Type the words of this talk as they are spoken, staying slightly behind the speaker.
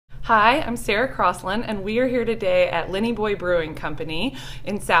Hi, I'm Sarah Crossland, and we are here today at Lenny Brewing Company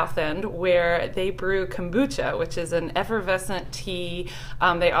in South End, where they brew kombucha, which is an effervescent tea.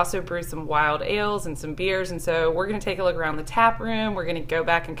 They also brew some wild ales and some beers, and so we're going to take a look around the tap room. We're going to go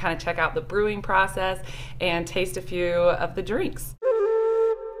back and kind of check out the brewing process and taste a few of the drinks.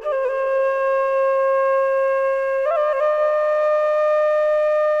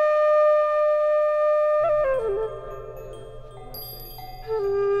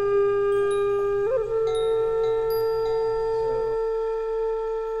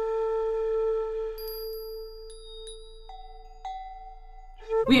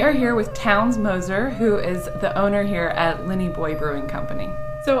 We are here with Towns Moser, who is the owner here at Lenny Brewing Company.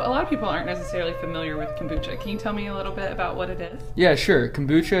 So a lot of people aren't necessarily familiar with kombucha. Can you tell me a little bit about what it is? Yeah, sure.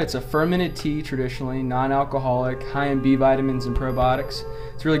 Kombucha, it's a fermented tea traditionally, non-alcoholic, high in B vitamins and probiotics.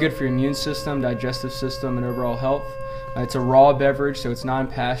 It's really good for your immune system, digestive system, and overall health. It's a raw beverage, so it's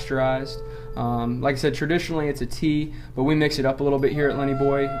non-pasteurized. Like I said, traditionally it's a tea, but we mix it up a little bit here at Lenny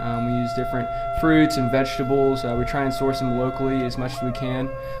Boy. We use different fruits and vegetables. We try and source them locally as much as we can.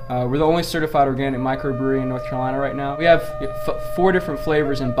 We're the only certified organic microbrewery in North Carolina right now. We have 4 different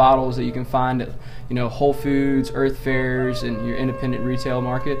flavors and bottles that you can find at Whole Foods, Earth Fairs, and your independent retail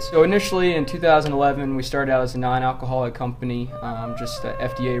markets. So initially in 2011 we started out as a non-alcoholic company, just an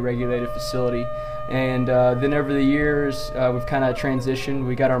FDA regulated facility. And then over the years, we've kind of transitioned.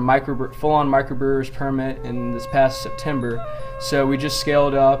 We got our full-on microbrewer's permit in this past September. So we just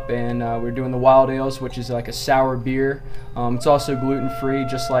scaled up, and we're doing the wild ales, which is like a sour beer. It's also gluten-free,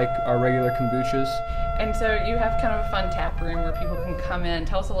 just like our regular kombuchas. And so you have kind of a fun tap room where people can come in.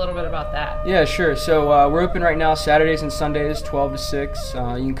 Tell us a little bit about that. Yeah, sure. So we're open right now Saturdays and Sundays, 12 to 6. You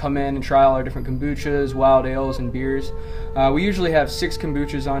can come in and try all our different kombuchas, wild ales, and beers. We usually have 6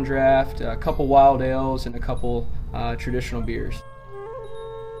 kombuchas on draft, a couple wild ales, and a couple traditional beers.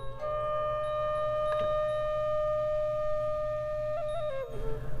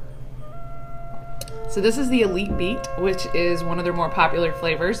 So this is the Elite Beet, which is one of their more popular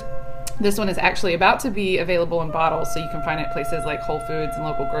flavors. This one is actually about to be available in bottles, so you can find it at places like Whole Foods and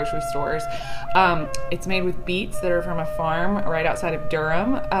local grocery stores. It's made with beets that are from a farm right outside of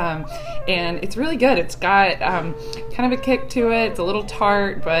Durham, and it's really good. It's got kind of a kick to it. It's a little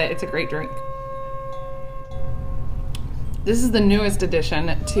tart, but it's a great drink. This is the newest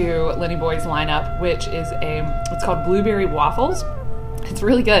addition to Lenny Boy's lineup, which is it's called Blueberry Waffles. It's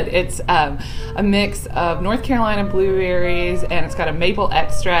really good. It's a mix of North Carolina blueberries, and it's got a maple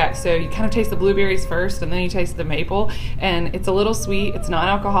extract, so you kind of taste the blueberries first and then you taste the maple, and it's a little sweet. It's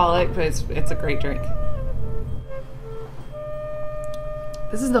non-alcoholic, but it's a great drink.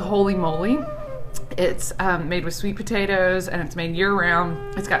 This is the Holy Moly. It's made with sweet potatoes, and it's made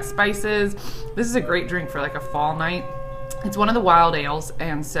year-round. It's got spices. This is a great drink for like a fall night. It's one of the wild ales,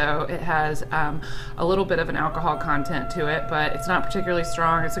 and so it has a little bit of an alcohol content to it, but it's not particularly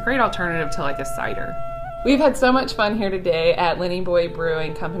strong. It's a great alternative to like a cider. We've had so much fun here today at Lenny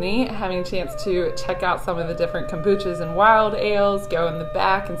Brewing Company, having a chance to check out some of the different kombuchas and wild ales, go in the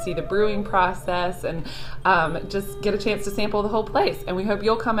back and see the brewing process, and just get a chance to sample the whole place. And we hope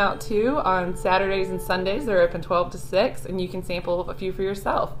you'll come out too on Saturdays and Sundays. They're open 12 to 6, and you can sample a few for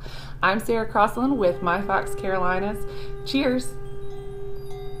yourself. I'm Sarah Crossland with My Fox Carolinas. Cheers!